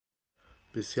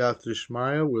B'siyat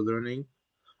Rishmaya, we're learning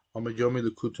Amud Yomi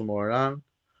Likutei Moharan.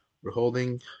 We're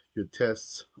holding your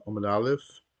tests Amud Aleph,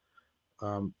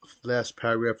 last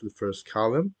paragraph of the first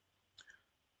column,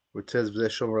 where it says V'zeh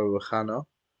Shomer Chana.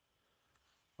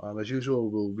 As usual,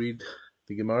 we'll read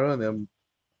the Gemara and then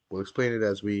we'll explain it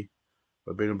as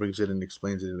Rabbeinu brings it and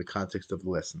explains it in the context of the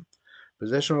lesson.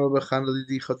 V'zeh Shomer Chana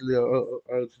Lidi Chadli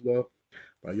Artlo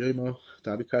Bayoimo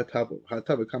Tabika Tabo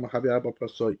Hatav Kama Chavi Abba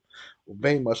Prasoi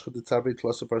Ubein Mashchat Tzavei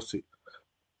Tlosa Parsi.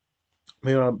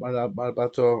 Mira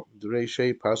Marbato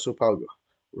Dreshe Pasu Palga.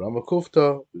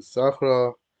 Ramakufta,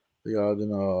 Bisachra,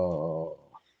 Yadina.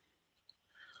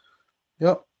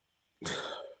 Yep.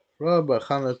 Rabbi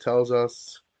Chana tells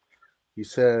us, he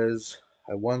says,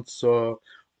 I once saw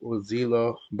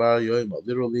Uzila Bar Yoima,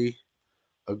 literally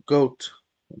a goat,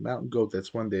 a mountain goat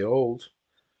that's 1 day old.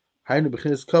 Hainu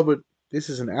Bechin is covered. This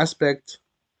is an aspect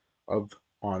of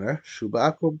honor,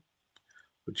 Shubakum,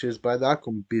 which is by the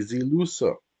Akum,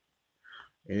 Bizilusa.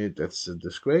 That's a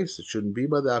disgrace. It shouldn't be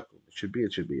by the Akum. It should be.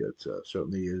 It's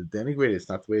certainly denigrated. It's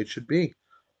not the way it should be. It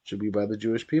should be by the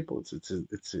Jewish people. It's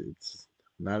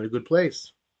not a good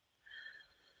place,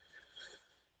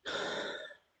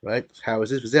 right? How is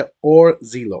this? Is that or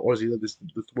zila? Or zila? This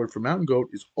word for mountain goat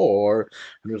is or,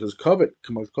 and it says covet.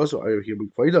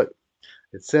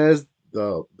 It says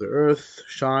the earth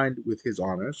shined with his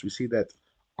honor. So we see that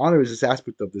honor is this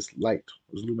aspect of this light,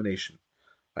 this illumination.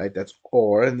 Right, that's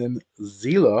or, and then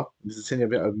zila is the sin of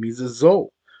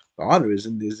mizazol. The honor is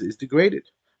degraded.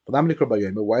 Why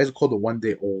is it called the 1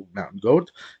 day old mountain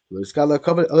goat? The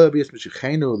cover is only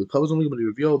going to be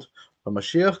revealed by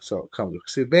Mashiach. So come. It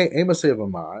says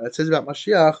about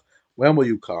Mashiach. When will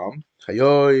you come?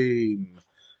 Today.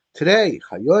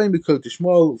 Because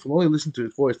Tishmol, if we only listen to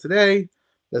his voice today,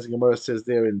 as the Gemara says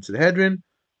there in Sanhedrin.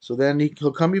 So then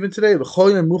he'll come even today.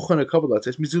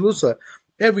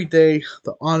 Every day,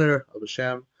 the honor of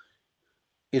Hashem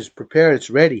is prepared. It's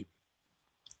ready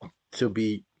to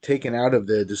be taken out of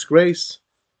the disgrace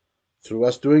through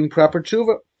us doing proper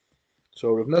tshuva.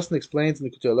 So Rav Nosson explains in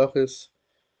the Likutei Halachos,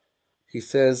 he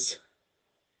says,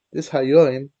 this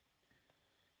Hayoim,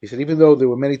 he said, even though there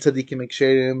were many tzaddikim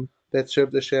eksherim that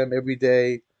served Hashem every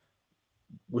day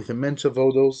with immense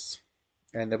avodos,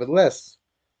 and nevertheless,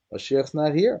 Mashiach's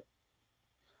not here.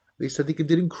 These tzaddikim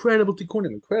did incredible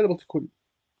tikkunim.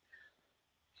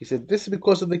 He said, this is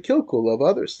because of the kilkul of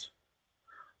others,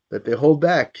 that they hold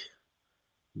back,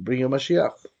 bring a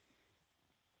Mashiach.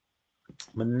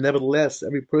 But nevertheless,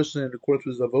 every person in accordance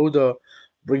with his avodah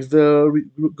brings the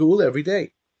geula every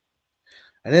day.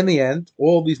 And in the end,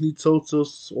 all these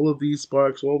nitzotzos, all of these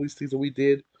sparks, all these things that we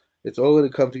did, it's all going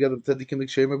to come together. Tzaddikim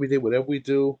l'ksherim every day, whatever we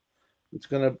do, it's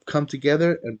going to come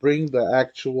together and bring the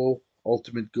actual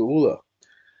ultimate geula.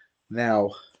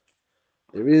 Now,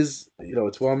 there is,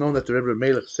 it's well known that the Rebbe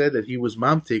Melech said that he was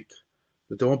mamtik,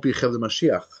 that there won't be a Chel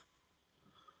Mashiach.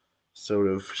 So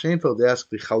Rav Sheinfeld asked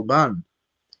the Chalban,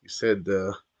 he said,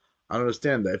 I don't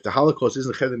understand that. If the Holocaust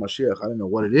isn't Chel Mashiach, I don't know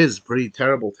what it is. Pretty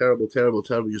terrible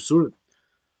Yisurim.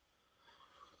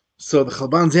 So the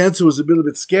Chalban's answer was a little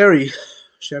bit scary.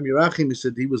 Shem Yerachim, he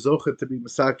said he was Zocher to be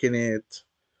masakin it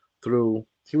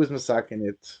he was masakin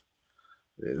it.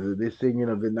 This thing,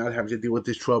 of not having to deal with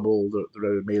this trouble, the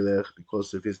Rebbe Melech,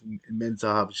 because of his immense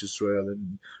Ahavas Yisrael,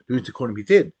 and doing Tikkunim he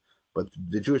did. But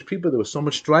the Jewish people, there was so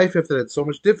much strife after that, so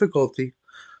much difficulty,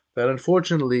 that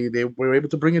unfortunately they were able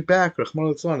to bring it back. Rahman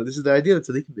al This is the idea that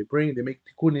they make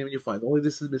Tikkunim, and you find only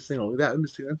this is missing, only that is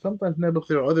missing, and sometimes never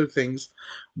there are other things.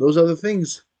 Those other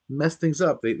things mess things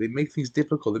up. They make things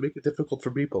difficult. They make it difficult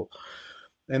for people,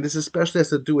 and this especially has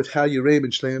to do with how you Reib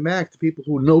and Shleim act. The people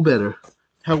who know better.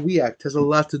 How we act has a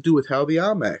lot to do with how the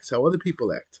Am acts, how other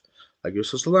people act. Like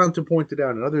Yosef Salanter pointed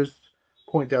out, and others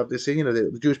point out, they say,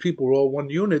 the Jewish people were all one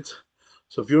unit.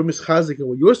 So if you're mischazik in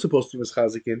what you're supposed to be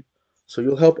mischazik in, so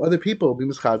you'll help other people be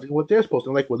mischazik in what they're supposed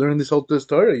to. Like we're learning this whole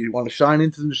Torah, you want to shine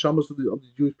into the neshamas of the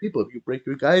Jewish people. If you break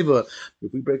your gaiva,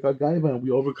 if we break our gaiva and we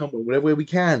overcome it whatever way we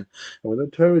can, and we learn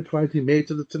Torah trying to be made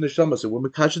to the neshamas. So we're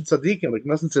mikashet tzaddikim. Like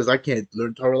Nosson says, I can't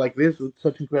learn Torah like this with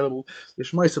such incredible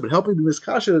yishmaisa, but helping me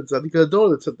miskashet tzaddik ador,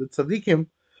 the tzaddikim,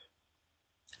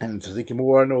 and tzaddikim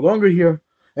who are no longer here,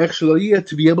 actually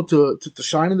to be able to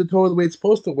shine in the Torah the way it's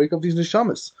supposed to, wake up these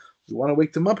neshamas. We want to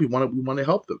wake them up. We want to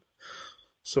help them.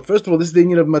 So first of all, this is the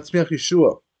union of Matzmiach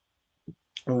Yeshua.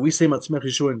 When we say Matzmiach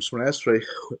Yeshua in Shemona Esrei,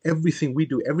 everything we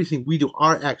do,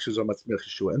 our actions are Matzmiach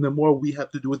Yeshua. And the more we have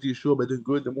to do with Yeshua by doing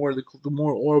good, the more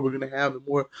or we're going to have, the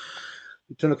more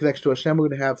eternal connection to Hashem we're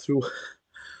going to have through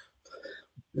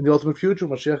in the ultimate future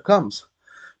when Mashiach comes.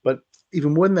 But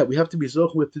even more than that, we have to be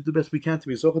Zoch. We have to do the best we can to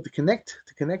be Zoch, to connect,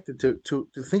 and to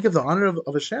think of the honor of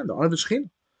Hashem, the honor of the Shekhinah.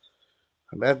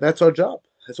 And that's our job.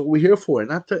 That's what we're here for,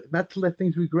 not to let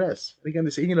things regress. And again,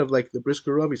 this Indian of like the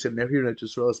Brisker Rav, he said, never here in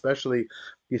Israel, especially,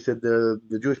 he said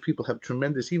the Jewish people have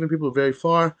tremendous, even people very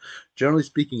far, generally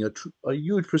speaking, a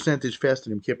huge percentage fast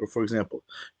in Yom Kippur, for example.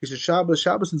 He said Shabbos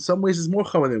in some ways is more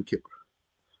common than Yom Kippur.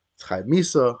 It's Chai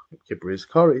Misa, Yom Kippur is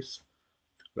Kares,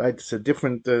 right? It's a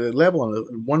different level.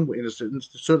 In one way, in a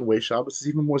certain way, Shabbos is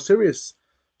even more serious.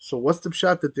 So what's the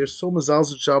shot that they're so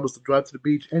mazals at Shabbos to drive to the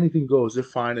beach, anything goes, they're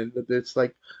fine, and it's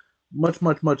like much,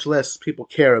 much, much less people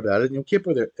care about it. Yom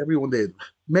Kippur,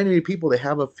 many people, they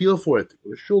have a feel for it. They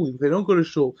go to shul. If they don't go to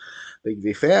shul,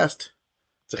 they fast.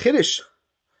 It's a chiddush.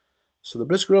 So the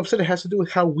Brisker Rav said it has to do with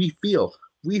how we feel.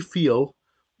 We feel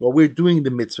while we're doing the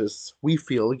mitzvahs. We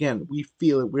feel it.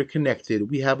 We're connected.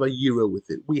 We have a yira with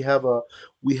it. We have a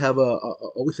with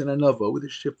an anava, with a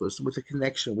shiftless, with a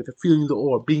connection, with a feeling the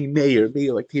awe, being mayor,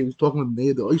 like he was talking about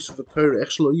mayor, the ois of the Torah,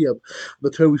 the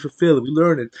Torah we fulfill it, we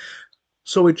learn it.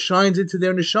 So it shines into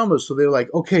their neshamas. So they're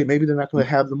like, okay, maybe they're not going to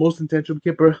have the most intense Yom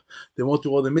Kippur. They won't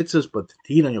do all the mitzvahs, but to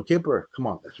eat on Yom Kippur, come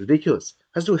on, that's ridiculous. It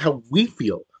has to do with how we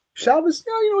feel. Shabbos,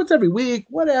 it's every week,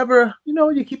 whatever.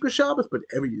 You keep your Shabbos, but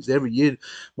every year,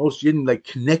 most Yidden like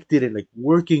connected and like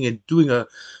working and doing the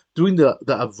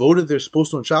avodah they're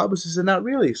supposed to on Shabbos is not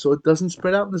really. So it doesn't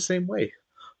spread out in the same way.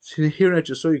 So here at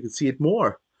so you can see it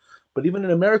more. But even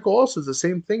in America also, it's the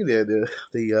same thing there.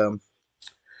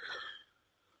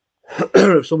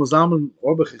 Shlomo Zalman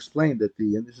Auerbach explained that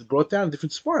and this is brought down in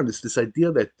different forms. It's this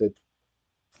idea that it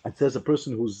says a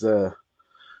person who's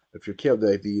if you're careful,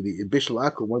 the Bishul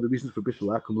Akum, one of the reasons for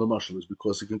Bishul Akum Lamashal is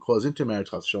because it can cause intermarriage.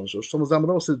 So Shlomo Zalman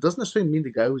Auerbach says it doesn't necessarily mean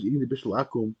the guy who's eating the Bishul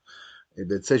Akum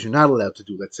that says you're not allowed to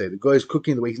do. Let's say the guy is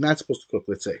cooking the way he's not supposed to cook.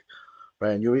 Let's say,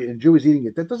 right, and Jew is eating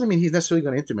it. That doesn't mean he's necessarily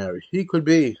going to intermarry. He could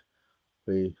be,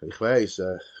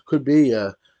 could be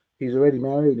he's already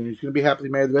married and he's going to be happily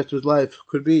married the rest of his life.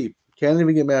 Could be. Can't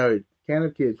even get married. Can't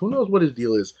have kids. Who knows what his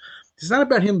deal is? It's not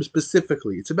about him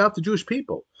specifically. It's about the Jewish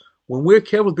people. When we're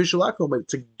careful with Bishul Akum,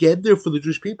 it's a get there for the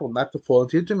Jewish people, not to fall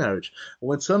into intermarriage.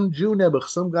 When some Jew Nebuch,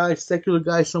 some guy, secular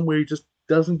guy somewhere, he just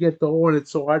doesn't get the horn,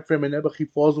 it's so hard for him, and Nebuch, he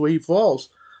falls the way he falls.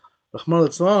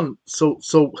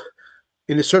 So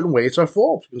in a certain way, it's our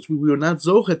fault because we were not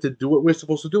zochet to do what we're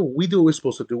supposed to do. We do what we're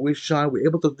supposed to do. We shine. We're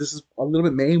able to. This is a little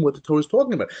bit main what the Torah is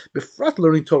talking about. Befrat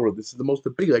learning Torah. This is the most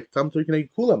big, like Tam Torah Keneged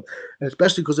Kulam, and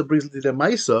especially because it brings to the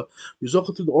Maisa. You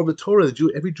zochet to all the Torah.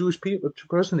 Every Jewish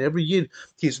person, every Yid,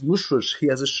 he's mushrush. He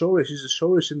has a shorish. He's a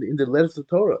shorish in the letters of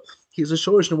the Torah. He's a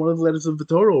shorish in one of the letters of the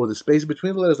Torah, or the space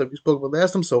between the letters, like we spoke about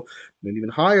last time. So then even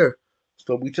higher.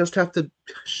 So we just have to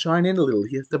shine in a little.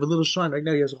 He has to have a little shine. Right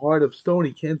now he has a heart of stone.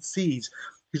 He can't see.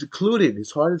 He's occluded. His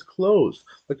heart is closed.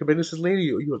 Like the Rebbeinu says later,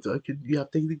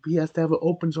 he has to have it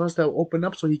open. So he has to open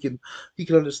up so he can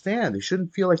understand. He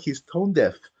shouldn't feel like he's tone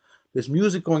deaf. There's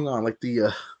music going on. Like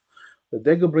the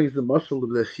Degel brings the muscle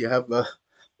of you have the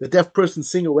deaf person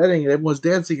sing a wedding and everyone's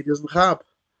dancing. He doesn't hop.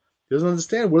 He doesn't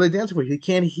understand. What are they dancing for? He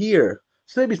can't hear.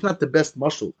 So maybe it's not the best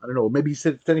muscle. I don't know. Maybe he's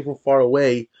standing from far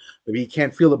away. Maybe he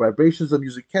can't feel the vibrations of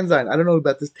music. Kenzine. I don't know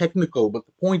about this technical, but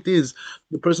the point is,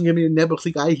 the person giving a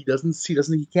nebuch's guy, he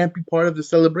can't be part of the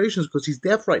celebrations because he's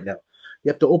deaf right now.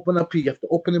 You have to open up. You have to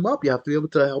open him up. You have to be able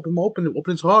to help him open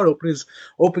his heart, open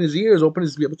his ears, be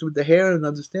able to with the hair and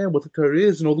understand what the Torah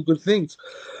is and all the good things.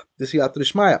 This Yat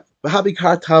Rishmaya. V'habik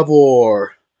Tavor.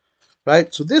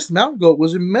 Right. So this mountain goat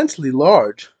was immensely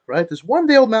large. Right. This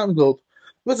one-day-old mountain goat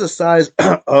was the size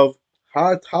of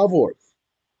Har Tavor,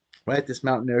 right? This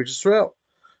mountain in Eretz Yisrael,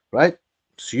 right?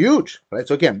 It's huge, right?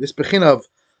 So again, this begin of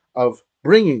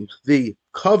bringing the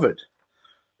covered,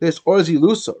 this Orzi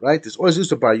Lusa, right? This Orzi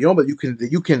Lusa Bar Yom that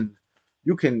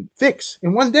you can fix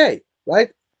in one day,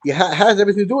 right? It has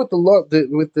everything to do with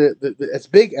the as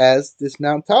big as this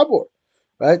Mount Tabor,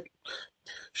 right?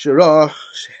 Shirah,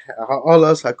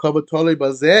 Ha'alas, Hakabah Tolei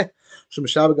Bazeh.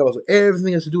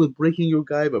 Everything has to do with breaking your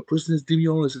gaiva. A person is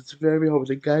dimyonis. It's very hard.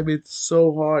 The gaiva, it's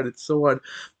so hard. It's so hard.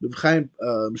 Reb Chaim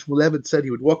Shmulevitz said he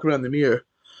would walk around the mirror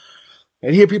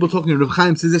and hear people talking. Reb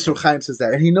Chaim says this, Reb Chaim says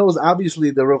that, and he knows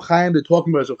obviously the Reb Chaim they're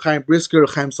talking about is Reb Chaim Brisker, Reb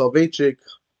Chaim Soloveitchik.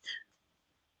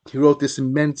 He wrote this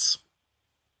immense,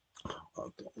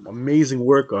 amazing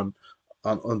work on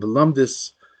the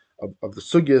lumdis of the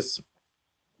sugyas,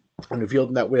 and revealed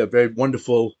in that way a very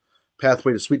wonderful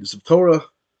pathway to sweetness of Torah.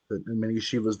 In many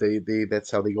yeshivas, they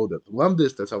that's how they go to the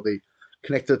lumdis. That's how they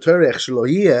connect to the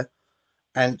Torah.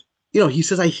 And he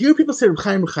says, I hear people say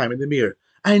Reb Chaim in the mirror.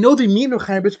 I know they mean Reb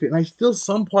Chaim Brisker, and I still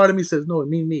some part of me says no, it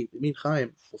mean me. It mean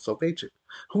Chaim Soloveitchik.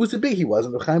 Who was the big? He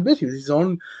wasn't Reb Chaim Brisker. He was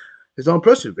his own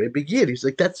person, very big yid. He's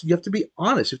like you have to be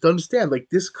honest. You have to understand. Like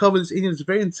this cover, this Indian is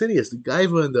very insidious. The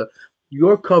gaiva and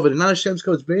your covenant, not Hashem's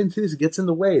covenant. It's very insidious. It gets in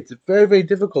the way. It's very, very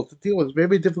difficult to deal with. It's very,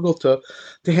 very difficult to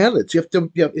handle it. So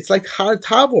it's like hard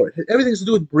tavor. Everything has to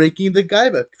do with breaking the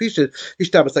gaiva.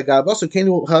 Also,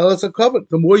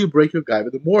 the more you break your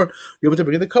gaiva, the more you're able to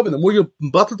bring in the covenant. The more you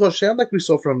battle to Hashem, like we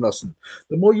saw from Nasan.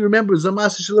 The more you remember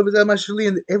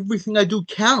and everything I do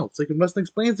counts. Like Nasan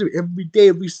explains to you every day,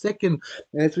 every second.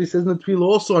 And that's what he says in the Tefillah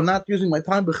also. I'm not using my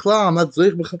time b'chlal. I'm not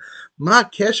zoich b'chlal. Ma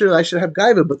kesher, I should have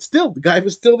gaiva, but still, the gaiva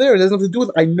is still there. It has nothing to do with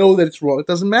it. I know that it's wrong. It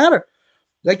doesn't matter.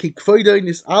 Like kfoida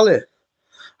nis ale,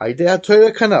 idea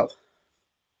Torah kanal.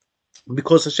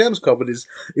 Because Hashem's covenant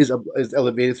is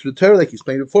elevated through the Torah, like he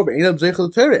explained before. But the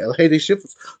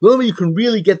only way you can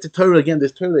really get to Torah again,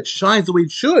 this Torah that shines the way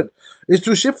it should, is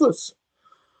through shiftless.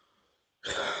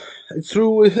 It's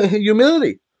through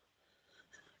humility.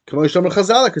 From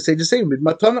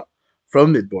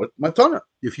midbar matana.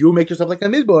 If you make yourself like a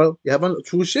midbar, you have a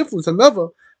true shiftless and lover,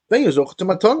 then you're zoch to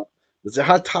matana. There's a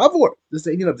hard tavor. This is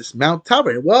the ending of this Mount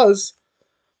Tabor. It was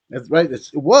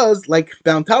like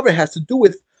Mount Tabor has to do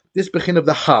with this bechin of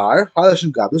the har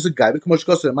and gab. There's a guy that's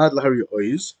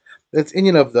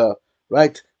Indian of the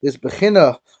right. This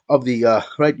bechina of the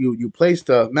right. You place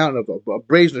the mountain of a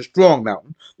brazen, a strong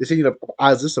mountain. This Indian of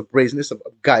azus, of brazenness, of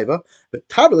gaiva. The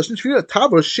tabor, listen to you.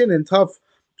 Tabor, shin, and tav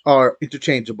are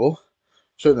interchangeable.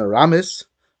 Certain ramis,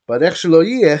 but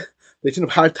actually, the of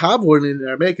har tabor in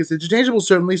Aramaic is interchangeable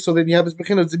certainly. So then you have this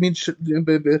bechina. It means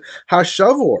har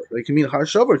shavor. It can mean har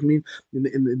shavor. It can mean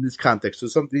in this context. So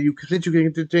something you can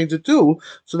interchange it too.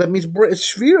 So that means it's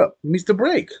shvira. It means to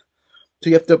break.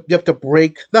 So you have to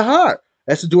break the heart.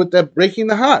 It has to do with that breaking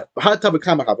the heart.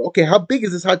 Okay, how big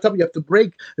is this heart you have to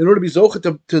break in order to be zocha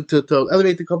to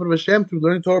elevate the covenant of Hashem through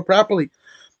learning Torah properly?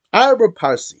 Arba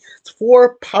parsi. It's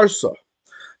 4 parsa.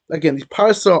 Again, these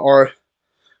parsa are.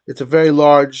 It's a very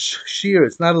large shear.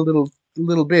 It's not a little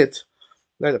bit.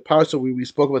 Right, a parsa. We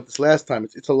spoke about this last time.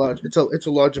 It's a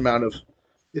large amount of.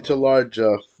 It's a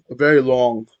very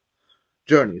long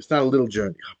journey. It's not a little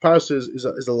journey. Parsa is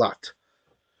a lot.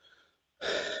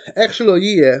 Actually,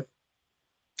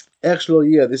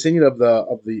 this Indian of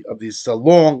this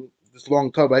long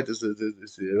tub, right? This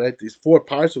right, these 4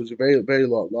 parts. So it's a very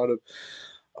a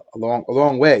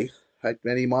long way, right?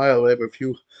 Many miles, whatever, a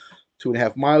few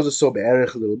 2.5 miles or so, a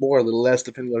little more, a little less,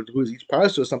 depending on who's each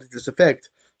parcel or something to this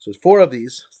effect. So there's 4 of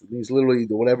these. So it means literally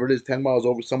whatever it is, 10 miles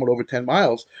over, somewhat over 10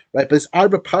 miles, right? But this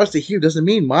arba parsa here doesn't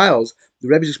mean miles. The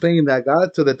Rebbe is explaining that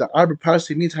God so that the arba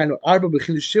parsa means hainu arba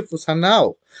b'chin shiflus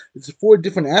hanal. It's 4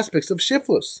 different aspects of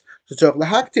shiflus. So you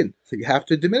have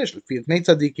to diminish.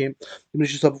 Diminish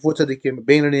yourself before tzaddikim,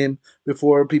 beinanim,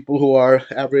 before people who are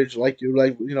average,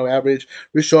 average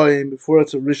rishoyim, before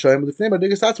it's a rishoyim. If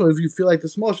you feel like the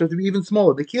small, you have to be even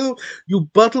smaller. The kilo, you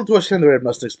battle to Hashem. The Rebbe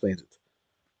must explain it.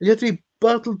 You have to be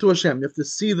battled to Hashem. You have to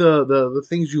see the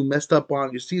things you messed up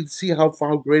on. You see how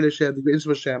great Hashem, the greatness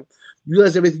of Hashem. You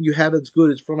realize everything you have that's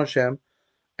good is from Hashem.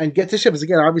 And get to Hashem.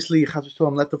 Again, obviously,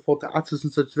 not to fall to atzis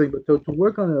and such thing, but to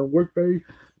work on it and work very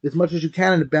as much as you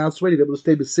can in a balanced way to be able to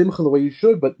stay besimcha the way you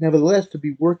should, but nevertheless to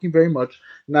be working very much,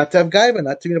 not to have gaiva,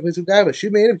 not to be in a place of gaiva.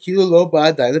 She made him kilo lo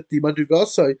ba dailep di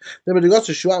madrigasai. The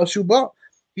madrigasai shua shuba.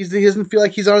 He doesn't feel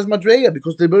like he's on his madrega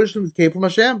because the Bereshit came from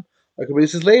Hashem. Like everybody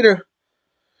says later.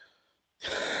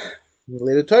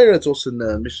 Later Torah, it's also in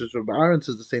the Mishnah Rabbi Aaron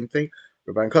says the same thing.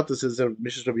 Rabbi Kata says that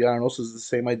Mishnah Rabbi Aaron also says the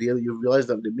same idea that you realize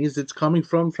that it means it's coming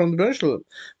from the Bereshit.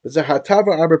 But the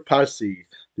hatava arba parsi,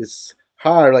 this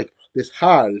this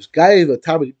guy, the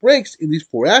tablet breaks in these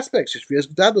 4 aspects.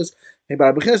 And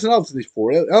also these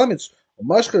 4 elements.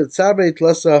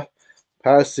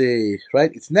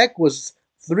 Right? Its neck was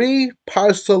 3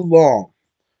 parsa long.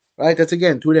 Right? That's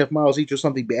again 2.5 miles each or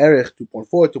something. Be'erich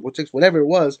 2.4, 2.6, whatever it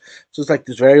was. So it's like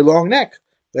this very long neck.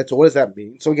 So what does that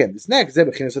mean? So again, this neck, there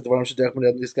are 3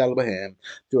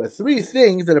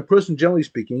 things that a person, generally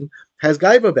speaking, has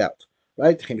gaiva about.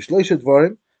 Right?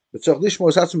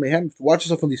 Watch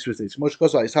yourself on these 3 things.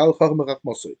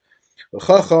 The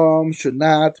Chacham should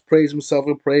not praise himself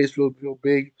with praise real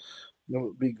big,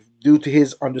 big due to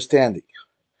his understanding.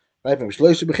 Right? That's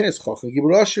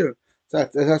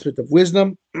aspect of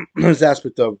wisdom, there's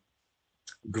aspect of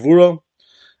gvura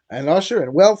and usher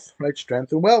and wealth, right?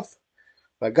 Strength and wealth.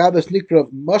 Why is the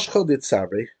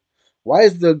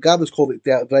Gabas called it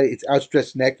that? Its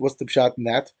outstretched neck. What's the pshat in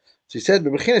that? So he said,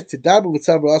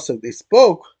 they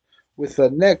spoke with a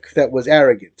neck that was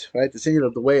arrogant, right? The singing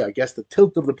of the way, I guess, the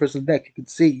tilt of the person's neck, you can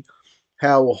see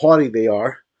how haughty they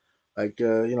are. Like,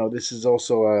 this is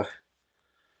also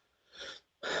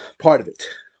part of it.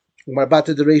 Right?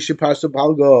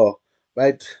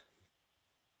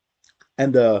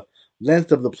 And the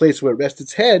length of the place where it rests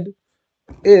its head,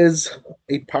 is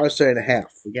a parsa and a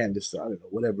half. Again, this, I don't know,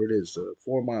 whatever it is,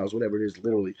 4 miles, whatever it is,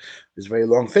 literally, is a very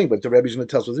long thing. But the Rebbe is going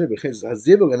to tell us,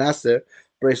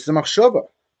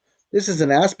 this is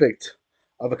an aspect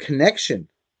of a connection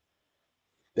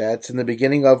that's in the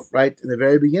beginning of, right, in the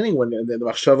very beginning, when in the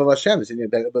Machshava of Hashem,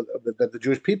 that the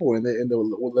Jewish people were in the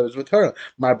letters with her.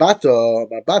 Marbata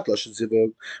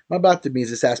means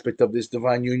this aspect of this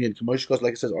divine union.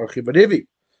 Like it says, Archivadivi,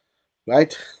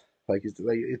 right? Like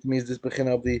it means this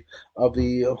beginning of the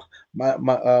my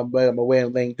way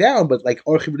and laying down, but like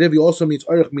Archivadivi also means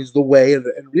Arch means the way, and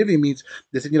Rivi means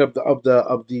this union of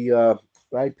the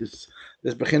right, this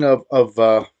beginning of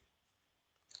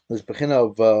this beginning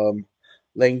of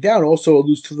laying down also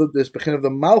alludes to this beginning of the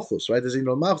malchus, right? There's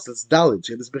malchus, that's dalit.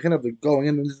 This beginning of the going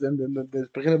in, and this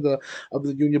beginning of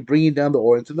the union bringing down the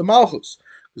ore into the malchus.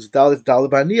 Because dalit is dalit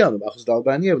b'aniyah, the malchus is dalit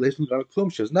b'aniyah, but there's no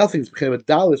klum. There's nothing. This beginning of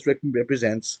dalit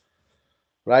represents,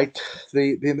 right,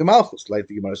 the malchus, like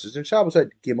the Gemara says in Shabbos,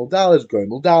 right? Gimel dalit,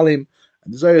 goimel dalim.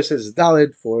 And the Zohar says it's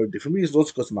dalit for different reasons.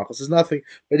 Also because the malchus is nothing.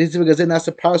 But it's zivug azin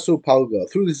nasa parsu palga.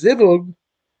 Through the zivug,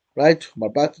 right?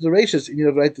 Mabat the ratios,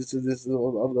 right? This of the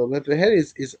length of the head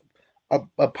is a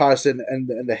parsa and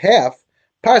the half.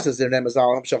 Parsa is their name as al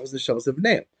hamshachas neshamas of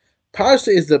name. Parsa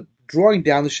is the drawing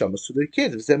down the shamas to their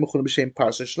kids. This is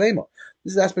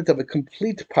the aspect of a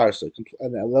complete parsa, a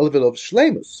level of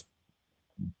shlemus.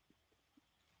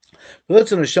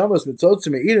 It's a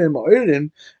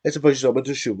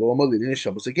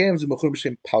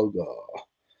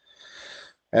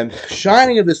and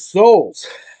shining of the souls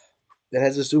that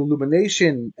has this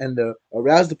illumination and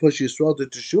arouse the push Yisrael to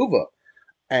teshuva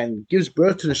and gives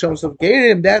birth to the neshamas of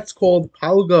Gerim, that's called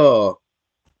palga.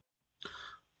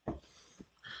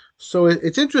 So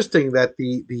it's interesting that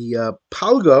the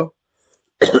palga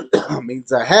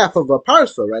means a half of a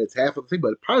parsa, right? It's half of the thing,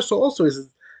 but parsa also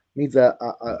means a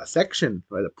section,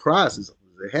 right? A pras is a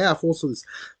half. Also,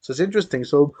 so it's interesting.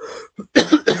 So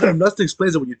Nustin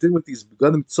explains that when you're dealing with these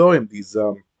gadim tzorim, these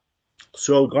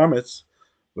soil garments,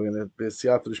 we're going to see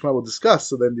after the Shema we'll discuss.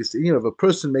 So then this, of a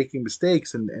person making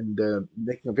mistakes and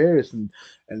making a various and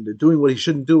doing what he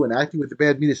shouldn't do and acting with the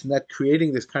bad midas and that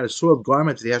creating this kind of soiled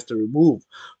garment that he has to remove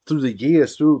through the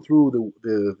years, through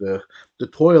the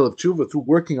toil of tshuva, through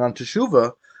working on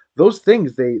teshuva. Those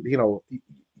things,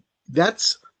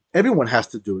 that's everyone has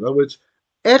to do. In other words,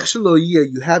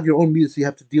 you have your own midas you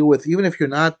have to deal with, even if you're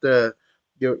not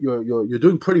you're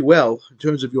doing pretty well in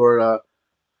terms of your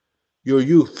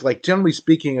youth. Like generally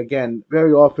speaking, again,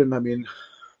 very often, I mean,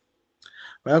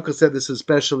 my uncle said this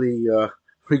especially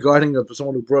regarding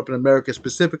someone who grew up in America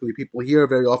specifically. People here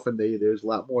very often there's a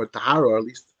lot more tahara, or at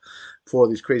least before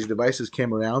these crazy devices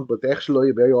came around. But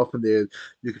actually, very often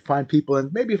you can find people,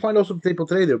 and maybe you find also people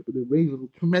today. They're raising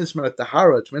a tremendous amount of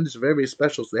tahara, tremendous, very very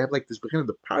special. So they have like this beginning of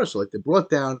the parasol, like they're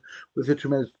brought down with a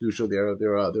tremendous kedusha.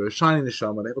 They're a shining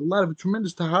neshama. They have a lot of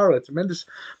tremendous tahara, tremendous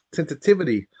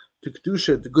sensitivity to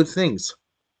kedusha, to good things.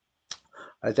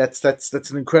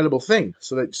 That's an incredible thing.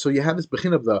 So you have this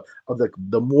begin of the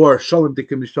more shalom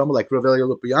dikim neshama, like Rav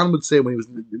Eliyah Lopian would say when he was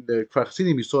in the Kfar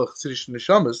Chassidim, he saw Chassidish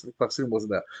neshamas. The Kfar Chassidim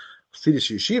wasn't a Chassidish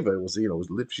yeshiva; it was it was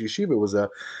a Lipsh yeshiva. It was a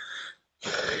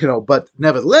but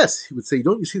nevertheless, he would say,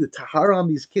 don't you see the tahara on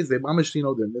these kids? They mamish,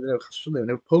 they're in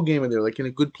a pro game and they're like in a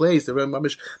good place. They're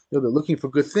mamish, they're looking for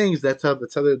good things. That's how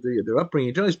their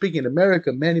upbringing. Generally speaking, in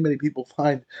America, many people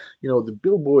find, the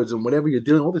billboards and whatever you're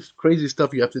doing, all this crazy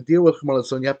stuff you have to deal with.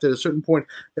 So you have to, at a certain point,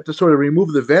 you have to sort of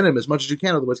remove the venom as much as you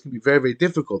can. Otherwise, it can be very, very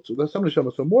difficult. So some of the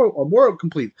shamas are more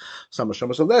complete. Some of the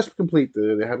shamas are less complete.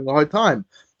 They're having a hard time.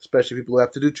 Especially people who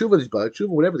have to do tshuva, these bala tshuva,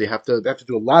 whatever, they have to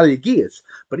do a lot of yigiyas.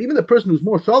 But even the person who's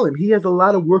more shalim, he has a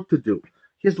lot of work to do.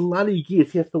 He has a lot of yigiyas.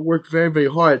 He has to work very, very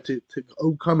hard to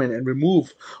come in and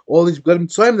remove all these gadim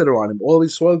tzoyim that are on him, all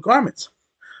these soiled garments.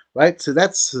 Right? So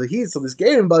this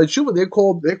gerim bala tshuva, they're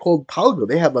called palga.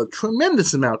 They have a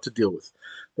tremendous amount to deal with.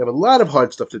 They have a lot of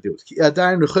hard stuff to deal with.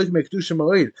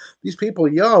 These people,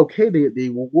 they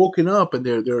were woken up and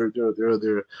they're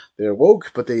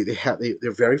woke, but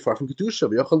they're very far from kedusha.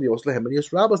 They have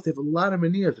a lot of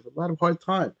manias, they have a lot of hard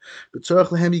time. But they have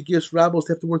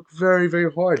to work very, very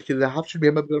hard. They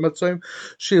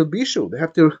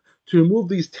have to remove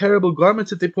these terrible garments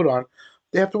that they put on.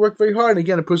 They have to work very hard. And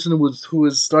again, a person who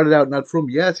has started out not from,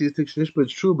 yes, he's taking shnish, but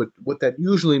it's true. But what that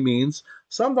usually means,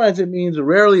 sometimes it means, or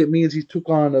rarely it means, he took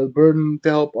on a burden to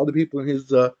help other people in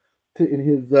his kvutza,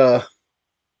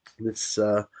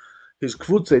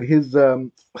 in his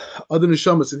other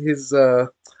neshamas, in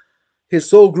his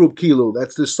soul group kilu.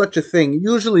 There's such a thing.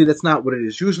 Usually that's not what it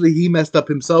is. Usually he messed up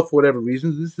himself for whatever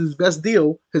reason. This is his best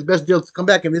deal. His best deal to come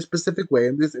back in this specific way,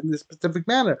 in this specific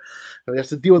manner. And he has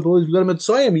to deal with all these legitimate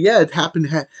soyim. Yeah, it happened.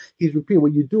 He's repeating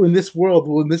what you do in this world,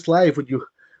 in this life, when you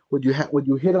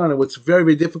hit on it, what's very,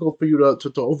 very difficult for you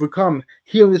to overcome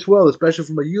here in this world, especially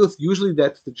from a youth. Usually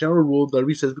that's the general rule that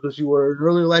Ari says, because you were in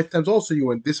earlier lifetimes also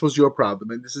you, and this was your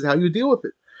problem, and this is how you deal with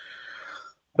it.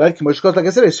 Right? Like I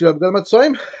said, is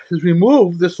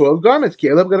remove the soiled garments.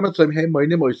 These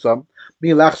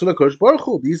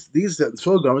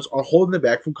soiled garments are holding it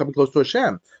back from coming close to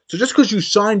Hashem. So just because you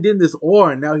shined in this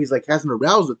ore and now he's like hasn't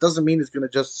aroused it, doesn't mean it's going to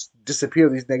just disappear,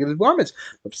 these negative garments.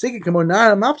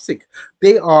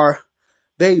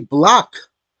 They block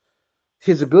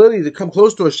his ability to come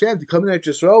close to Hashem, to come in at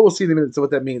Yisrael. We'll see in a minute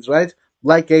what that means, right?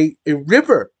 Like a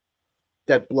river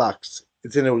that blocks.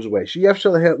 It's in his way. You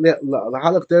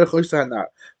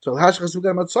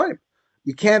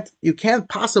can't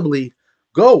possibly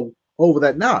go over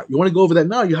that now. You want to go over that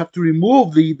now, you have to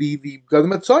remove the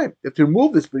Gadim Atzoyim. You have to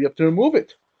remove this, but you have to remove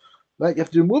it. Right? You have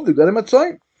to remove the Gadim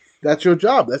Atzoyim. That's your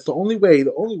job. That's the only way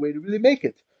to really make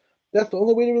it. That's the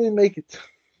only way to really make it.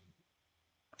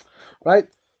 Right?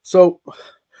 So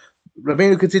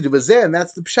Rabbeinu continues, and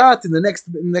that's the pshat in the next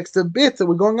bit that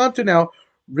we're going on to now.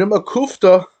 Rima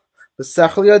Kufta.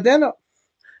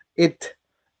 It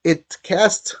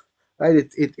cast, right?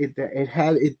 It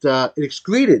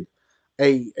excreted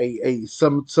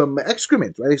some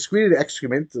excrement, right? Excreted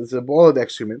excrement. There's a ball of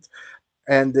excrement,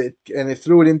 and it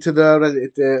threw it into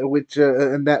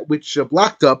which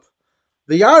blocked up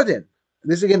the Yarden.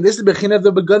 This is Bechin of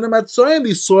the Beganim Atzoyim,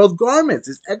 these soiled garments.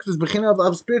 It's Bechin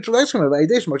of spiritual excrement.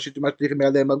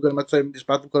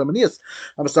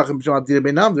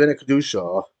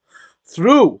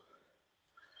 Through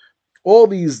all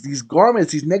these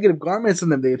garments, these negative garments in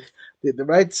them, they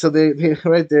right. So they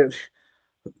right there.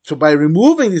 So by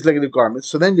removing these negative garments,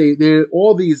 so then they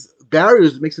all these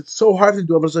barriers makes it so hard to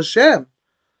do Avodas Hashem.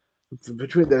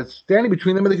 Standing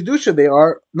between them and the kedusha, they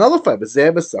are nullified. But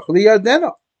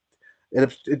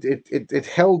it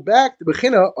held back the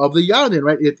bechina of the Yarden,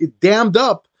 right? It dammed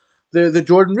up the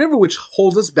Jordan River, which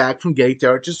holds us back from getting to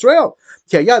Eretz Yisrael.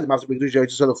 So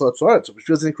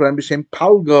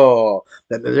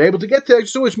that they're able to get to Eretz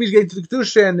Yisrael, which means getting to the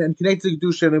Kedusha and connect to the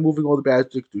Kedusha and removing all the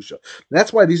barriers to the Kedusha. And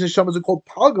that's why these neshamas are called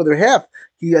Palga. They're half.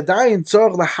 They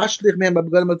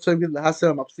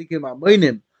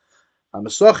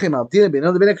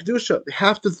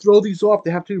have to throw these off.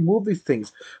 They have to remove these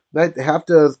things. Right? They have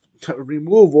to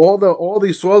remove all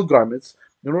these soiled garments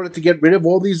in order to get rid of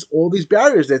all these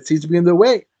barriers that seems to be in their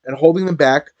way and holding them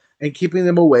back and keeping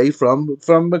them away from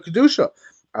kedusha.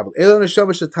 But these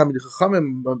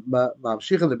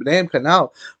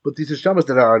neshamas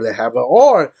that have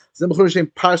or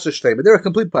but they're a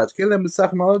complete parts. They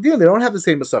don't have the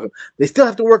same masachim. They still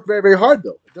have to work very, very hard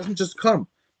though. It doesn't just come.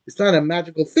 It's not a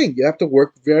magical thing. You have to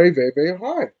work very, very, very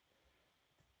hard.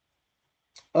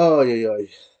 Oh yeah.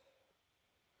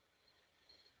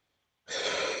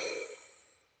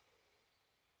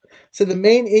 So the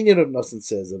main inyan of Nosson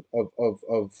says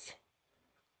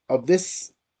of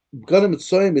this Gadim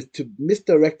Mitzrayim is to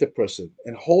misdirect a person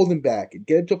and hold him back and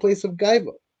get him to a place of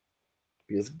gaiva.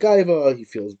 He feels gaiva, he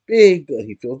feels big,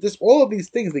 he feels this. All of these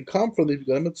things, they come from the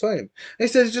Gadim Mitzrayim. And he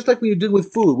says it's just like when you did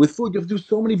with food. With food, you have to do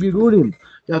so many birurim.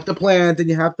 You have to plant and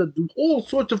you have to do all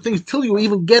sorts of things till you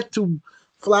even get to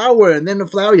flour, and then the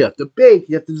flour you have to bake.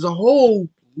 There's a whole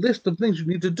list of things you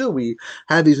need to do. We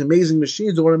have these amazing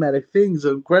machines, automatic things,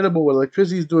 incredible what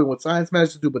electricity is doing, what science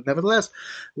managed to do, but nevertheless,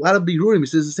 a lot of birurim. He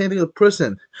says the same thing with a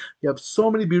person. You have so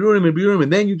many birurim,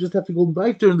 and then you just have to go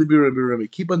right there in the birurim. You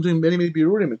keep on doing many, many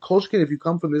birurim. And koshkin, if you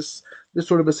come from this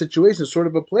sort of a situation, sort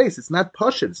of a place, it's not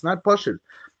pashut. It's not pashut.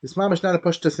 It's mamish not a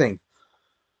pashut thing.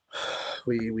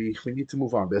 We need to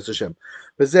move on. Be'ez Hashem.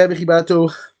 V'zeh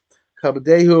b'chibatu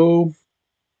kabadehu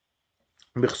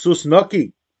b'chsus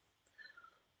noki.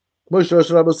 Right?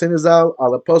 Ksus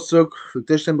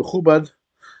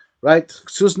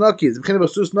Naki. It's the beginning of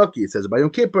Ksus Naki. It says it by Yom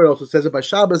Kippur. Also says it by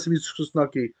Shabbos. It means Ksus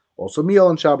Naki. Also meal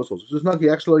on Shabbos. Also Ksus Naki.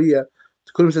 Actually, yeah.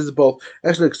 The Kudim says it both.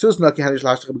 Actually, Ksus Naki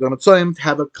to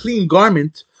have a clean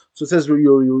garment. So it says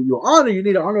you honor. You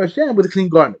need to honor Hashem with a clean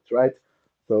garment, right?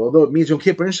 So although it means Yom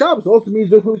Kippur and Shabbos, it also means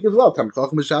during the week as well. Tam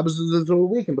Chalchim Shabbos is the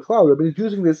week, and B'chlal, everybody's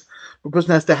using this. A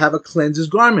person has to have a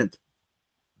cleansed garment.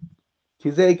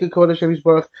 If you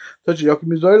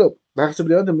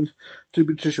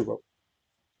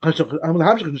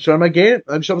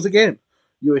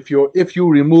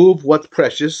remove what's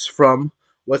precious from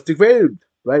what's degraded,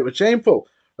 right? What's shameful,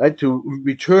 right? To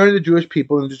return the Jewish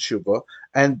people into tshuva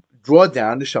and draw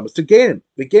down the shamas to gain him.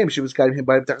 The game she was guiding him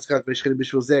by the Tachas B'Shchina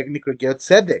B'Shvil Zeg Nikra Ger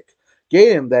Tzedek.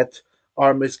 Gain him that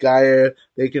are misgayer,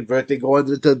 they convert, they go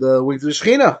into the wings of the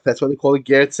Shechina. That's why they call it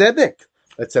Ger Tzedek.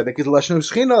 That Tzedek is the lashon of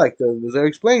Shechina, like the Zohar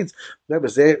explains.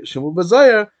 Shemu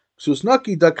B'Zohar,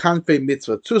 Tzusnaki da Kanfei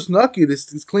Mitzvah. Tzusnaki,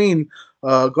 this clean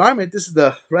garment. This is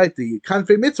the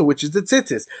Kanfei Mitzvah, which is the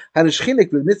tzitzis. And the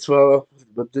Shechinik with Mitzvah.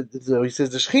 But he says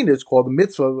the Shechina is called the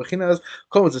Mitzvah. The Shechina is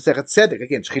called Tzedek.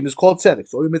 Again, Shechina is called Tzedek.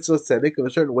 So the Mitzvah is Tzedek in a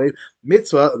certain way. The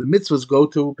mitzvahs go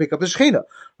to pick up the Shechina,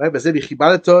 right? But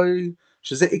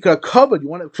Ikra covered. You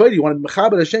want to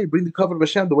mechaber Hashem. You bring the cover of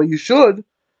Hashem the way you should.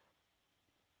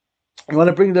 You want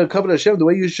to bring the cover of Hashem the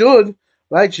way you should,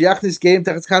 right? Shiachnis game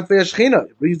tachas kanfei Shechina.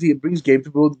 It brings game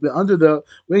to be under the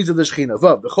wings of the Shechina.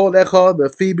 Vav b'chol echad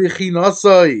b'fi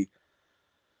b'chinasai.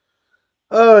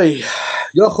 Oy.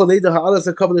 Yochol leida ha'alas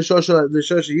ha'kavod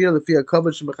l'shosha here l'fi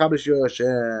ha'kavod shemechaber Yireh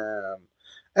Hashem.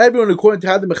 Everyone according to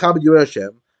how the mechaber Yireh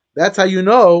Hashem. That's how you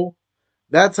know.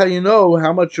 That's how you know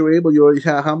how much you're able.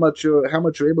 How much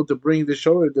you're able to bring the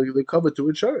shor, the cover to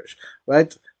a church,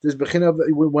 right? This bechina.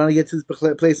 We want to get to this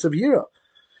place of Yireh.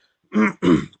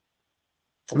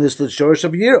 This the shorish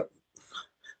of Yireh.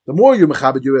 The more you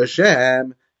mechaber Yireh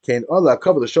Hashem, can Allah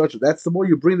cover the shorish. That's the more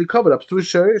you bring the cover up to a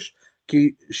shorish.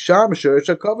 Ki sham shorish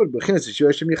are covered. Bechina is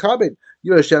Yireh Hashem yichabed.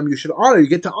 Yireh Hashem you should honor. You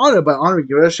get to honor by honoring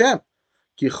Yireh Hashem.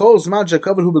 As long as the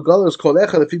cover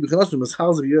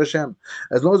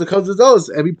of those,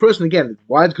 every person again,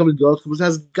 why the cover of those person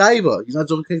has gaiva. He's not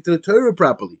connected to the Torah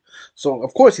properly. So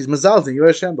of course he's mazal in Yireh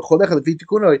Hashem.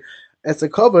 As a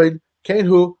covered,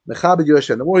 Kenhu mechabed Yireh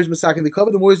Hashem. The more he's masaking the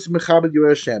cover, the more he's mechabed Yireh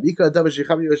Hashem. Ikar davar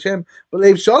shechabed Yireh Hashem,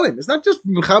 b'leiv shalim. It's not just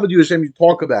mechabed Yireh Hashem. You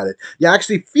talk about it. You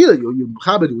actually feel it. You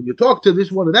mechabed when you talk to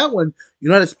this one or that one. You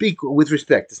know how to speak with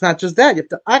respect. It's not just that. You have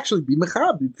to actually be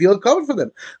mechabed. You feel covered for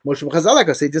them. Moshe Chazal, like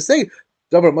I say, just say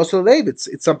davar masal leiv.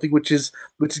 It's something which is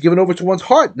given over to one's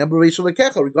heart. Number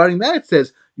regarding that, it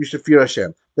says you should fear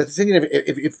Hashem. That's the thing.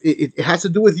 If it has to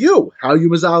do with you, how you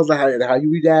mazal, how you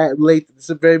relate.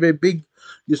 It's a very very big.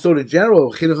 You're sort of general.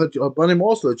 Also,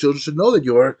 the children should know that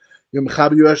you're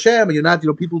mechaber Yireh Hashem, and you're not.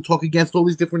 People talk against all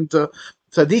these different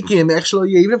tzaddikim.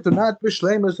 Actually, even if they're not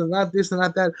bishleimus and not this and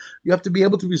not that, you have to be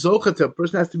able to be zochet. A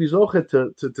person has to be zochet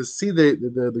to see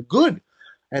the good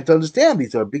and to understand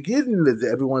these are big hidden.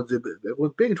 Everyone's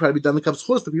big and try to be done the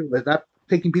kapschus to people. They're not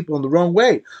taking people in the wrong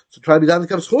way. So try to be done the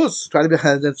kapschus. Try to be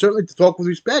and certainly to talk with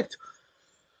respect.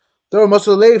 There must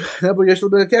have lived. Never yeshel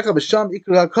bekecha b'sham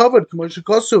ikra covered. K'moshe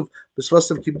kosuv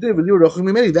b'svasav kibdiv v'liu rochim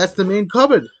mimeni. That's the main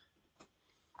covered.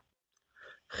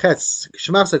 Ches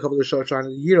k'shmachsa covered the shor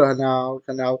shana yira now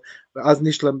as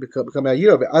nishlam become a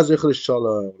yira ve'az yechol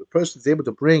shalom. The person is able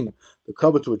to bring the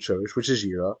cover to a church, which is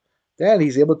yira. Then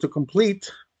he's able to complete.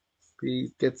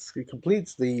 He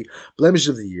completes the blemish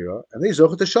of the yira, and then he's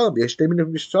over to shalom. There's two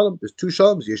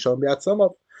shaloms. Yesh shalom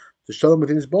b'atzamav. The shalom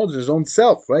within his bones, in his own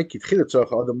self, right? He has to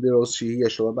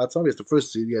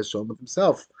first see he has shalom with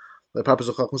himself. The Papa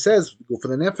Zochachim says, go for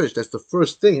the nefesh. That's the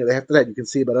first thing. After that, you can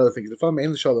see about other things. If I'm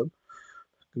in shalom,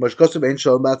 I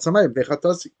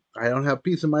don't have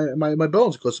peace in my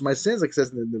bones because of my sins, like it says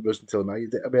in the verse until now.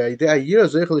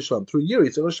 Through year,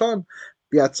 he's shalom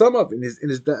in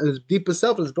his deepest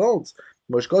self, in his bones.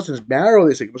 Moshe Kosin is marrow.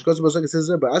 They say Moshe Kosin says,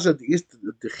 "But as the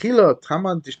chila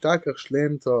taman tishtakach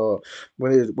shlemta."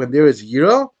 When there is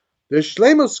yira, there's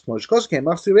shlemus. Moshe Kosin came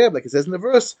machzir reb, like it says in the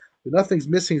verse. Nothing's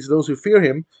missing to those who fear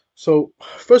him. So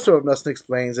first of all, Nassim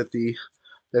explains that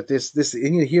this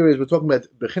in here is we're talking about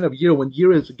the bechin of yira. When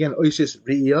yira is again oisis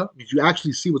re'iyah, means you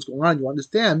actually see what's going on. You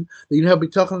understand that you have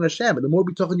bitachon on Hashem, and the more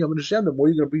bitachon you have on Hashem, the more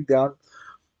you're going to bring down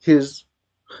his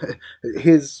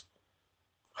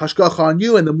hashgacha on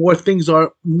you, and the more things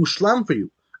are mushlam for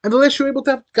you. And the less you're able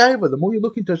to have gaiva, the more you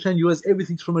look into Hashem, you realize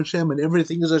everything's from Hashem and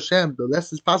everything is Hashem. The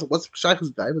less is possible. What's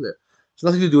shaykh's gaiva there? It's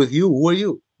nothing to do with you. Who are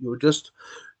you? You're just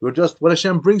what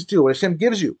Hashem brings to you, what Hashem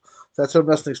gives you. So that's what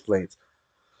Nassim explains.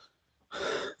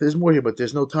 There's more here, but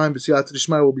there's no time. B'siyat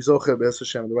d'shmaya will be zocher b'es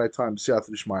Hashem at the right time. B'siyat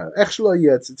d'shmaya. Actually,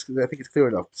 yeah, I think it's clear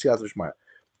enough. B'siyat d'shmaya.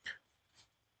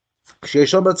 When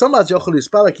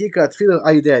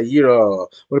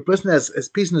a person has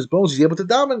peace in his bones, he's able to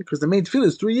daven because the main tefillah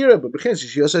is through yira. But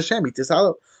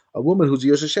a woman who's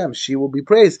Yos Hashem, she will be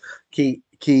praised. She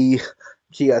should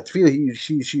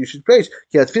praise.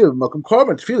 Malcolm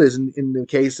Korban tefillah is in the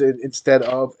case instead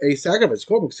of a sacrifice.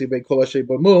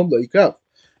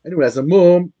 Anyway, as a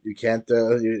mum, you can't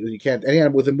any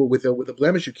animal with a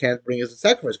blemish you can't bring as a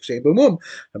sacrifice.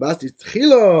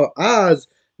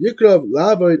 Yikrav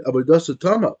lavoid avodas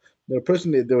tama. A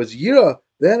person, there was yira,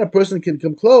 then a person can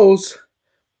come close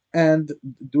and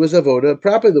do his avoda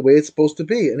properly the way it's supposed to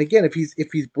be. And again, if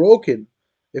he's broken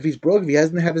If he's broke, if he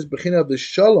hasn't had his bechina of the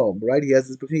shalom, right? He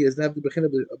doesn't have the bechina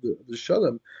of the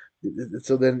shalom.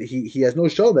 So then he has no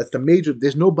shalom. That's the major.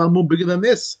 There's no bamum bigger than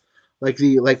this. Like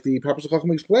the Papa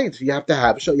Chacham explains, you have to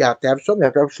have shalom. You have to have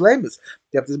shlemus.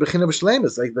 You have to bechina of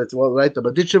shlemus. Like that's well, right. The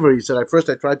Baditchever, he said, I tried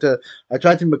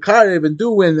to makarev and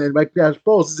do and like I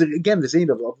suppose again this ain't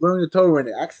of learning the Torah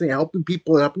and actually helping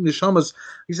people and helping the shamas.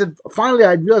 He said, finally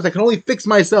I realized I can only fix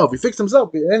myself. He fixed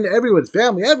himself and everyone's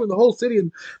family, everyone, the whole city,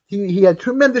 and he had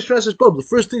tremendous stress as well. The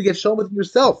first thing you get shown within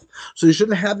yourself, so you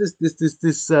shouldn't have this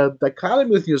dichotomy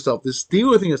within yourself, this steal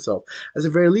within yourself. At the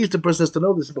very least, the person has to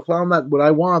know this is not what I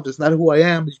want. It's not who I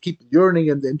am. You keep yearning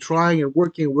and trying and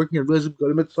working and realizing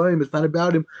it's not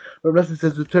about him. But Rashi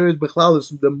says the Torah is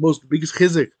the most biggest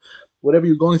chizik. Whatever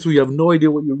you're going through, you have no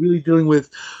idea what you're really dealing with.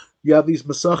 You have these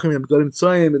masachim and garim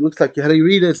tzayim. It looks like you had a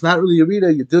Yerida. It's not really a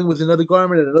Yerida. You're dealing with another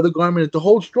garment, and to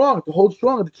hold strong,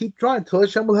 and to keep trying until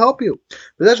Hashem will help you.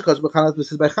 Chana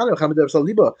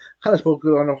spoke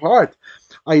on her heart.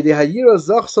 What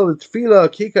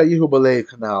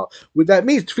that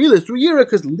means, tefillah is through yira,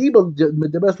 because liba,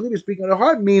 the best liba speaking on her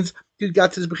heart means you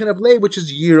got to this bechin of lay, which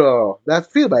is yira. That's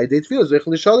tefillah. By day tefillah,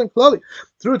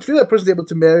 through tefillah, a person is able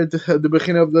to merit the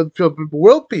bechin of the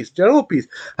world peace, general peace.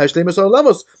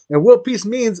 And world peace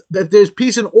means that there's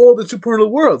peace in all the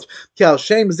supernal worlds.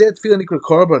 Because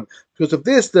of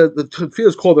this, the tefillah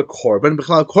is called a korban.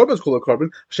 Korban is called a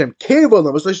korban.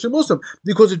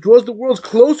 Because it draws the worlds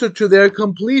closer to their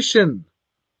completion.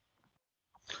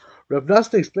 Rav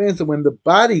Nasta explains that when the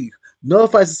body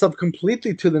nullifies itself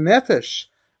completely to the nefesh,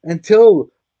 until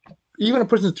even a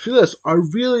person's tefillahs are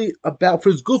really about for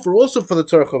his guf, or also for the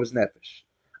tzarech of his nefesh.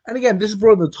 And again, this is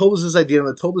brought in the Toldos' idea, and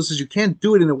the Toldos says you can't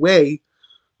do it in a way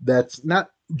that's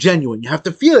not genuine. You have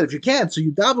to feel it if you can't. So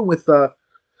you daven with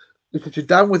if you're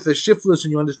daven with the shiftless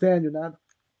and you understand you're not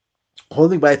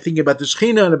holding by thinking about the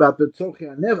shechina and about the tzorchi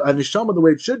neshama the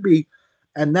way it should be,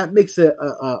 and that makes a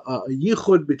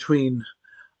yichud between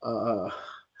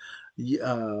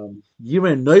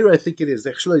Yira and Noira, I think it is.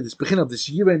 Actually, this beginning of this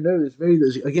Yira and Noira is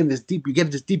this deep, you get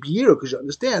this deep Yira because you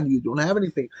understand you don't have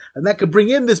anything. And that could bring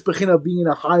in this beginning of being in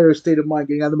a higher state of mind,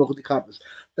 getting out of the Mochel Dikapas.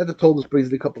 That the Toldos brings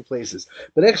in a couple of places.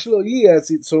 But actually,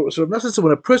 so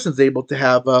when a person's able to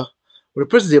have a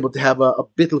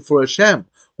bittul for Hashem,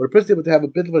 when a person's able to have a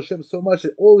bittul for Hashem so much,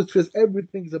 it always feels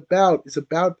everything's about the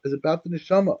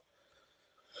neshama.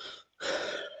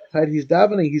 Right? He's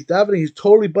davening, he's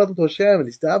totally buttoned to Hashem, and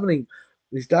he's davening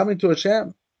to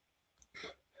Hashem.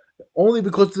 Only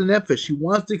because of the nefesh. He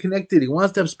wants to connect it. He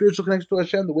wants to have spiritual connection to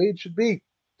Hashem the way it should be.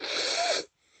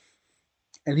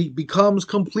 And he becomes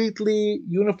completely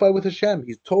unified with Hashem.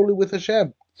 He's totally with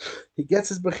Hashem. He gets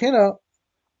his bechina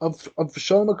of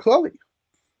Shalom HaKlali.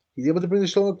 He's able to bring the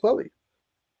Shalom HaKlali.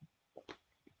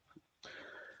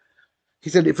 He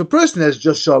said, if a person has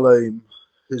just Shalom,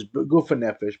 his guf and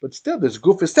nefesh, but still, this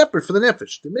guf is separate for the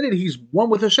nefesh. The minute he's one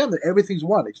with Hashem, then everything's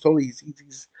one. It's totally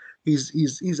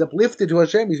he's uplifted to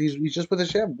Hashem. He's just with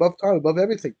Hashem, above time, above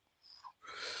everything.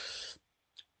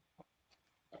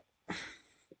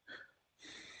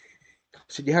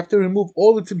 So you have to remove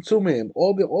all the tzimtzumim,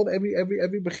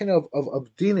 every bechina of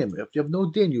dinim. If you have no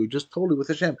din, you're just totally with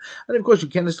Hashem. And of course, you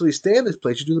can't necessarily stay in this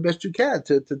place. You do the best you can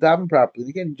to daven properly. And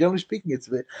again, generally speaking, it's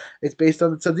based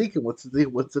on the tzaddikim, what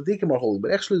tzaddikim are holding.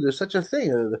 But actually, there's such a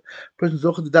thing. The person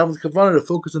zochah to daven kavanah, to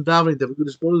focus on davening, to have a good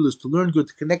disposition, to learn good,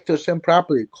 to connect to Hashem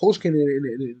properly. Kolshkin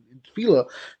in tefillah,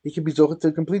 he can be zochah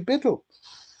to complete bittul.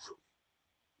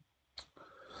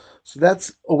 So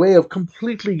that's a way of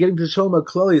completely getting to Shalom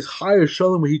HaKlali, his higher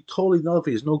Shalom, where he totally nullifies.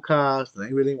 There's no kas, there's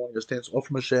everything when he stands off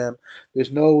from Hashem. There's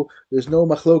no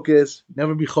machlokes.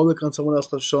 Never be cholik on someone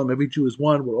else's Shalom. Every Jew is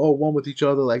one. We're all one with each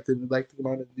other. Like the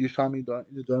Gemara in the Yerushalmi in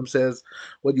the Dharm says,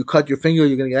 when you cut your finger,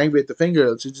 you're going to get angry at the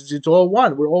finger. It's all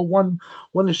one. We're all one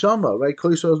neshama, right?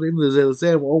 We're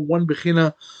all one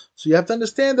bechina. So you have to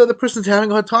understand the other person's having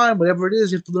a hard time. Whatever it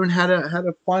is, you have to learn how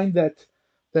to find that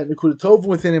Likutei Moharan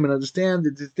within him and understand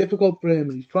it's difficult for him,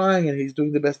 and he's trying and he's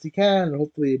doing the best he can, and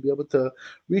hopefully you'll be able to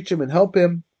reach him and help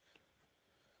him.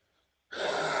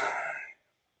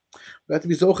 We have to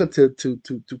be zochah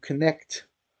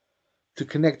to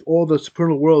connect all the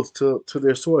supernal worlds to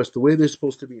their source, the way they're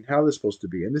supposed to be and how they're supposed to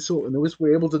be. And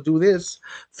we're able to do this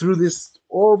through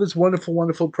all this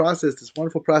wonderful process, this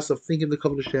wonderful process of thinking the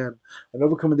Kavod Hashem and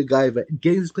overcoming the Gaiva and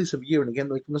getting this place of year. And again,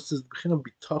 like this is the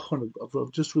bitachon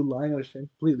of just relying on Hashem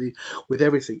completely with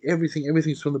everything.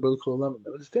 Everything's from the Baruch Olam.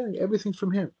 Understanding everything's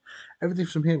from Him.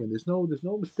 Everything's from Him. And there's no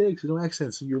mistakes, there's no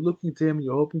accents. And you're looking to Him, and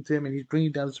you're hoping to Him, and He's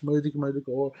bringing down this murdik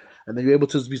or, and then you're able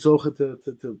to be zochah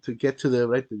to get to the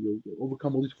right. You're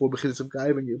overcome all these four bechinas of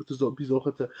Gaiva, and you're able to be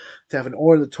zocha to have an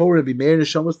or in the Torah and be meir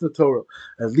neshamas in the Torah,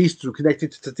 at least through connecting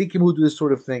to tzaddikim who do this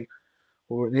sort of thing,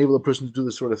 or enable a person to do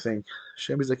this sort of thing.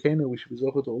 Hashem is Zakenu, we should be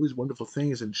zocha to all these wonderful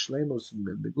things, and shlemos, and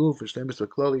beguf, and shlemos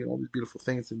v'klali, and all these beautiful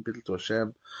things, and bittul to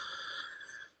Hashem,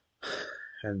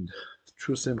 and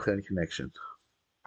true simcha and connection.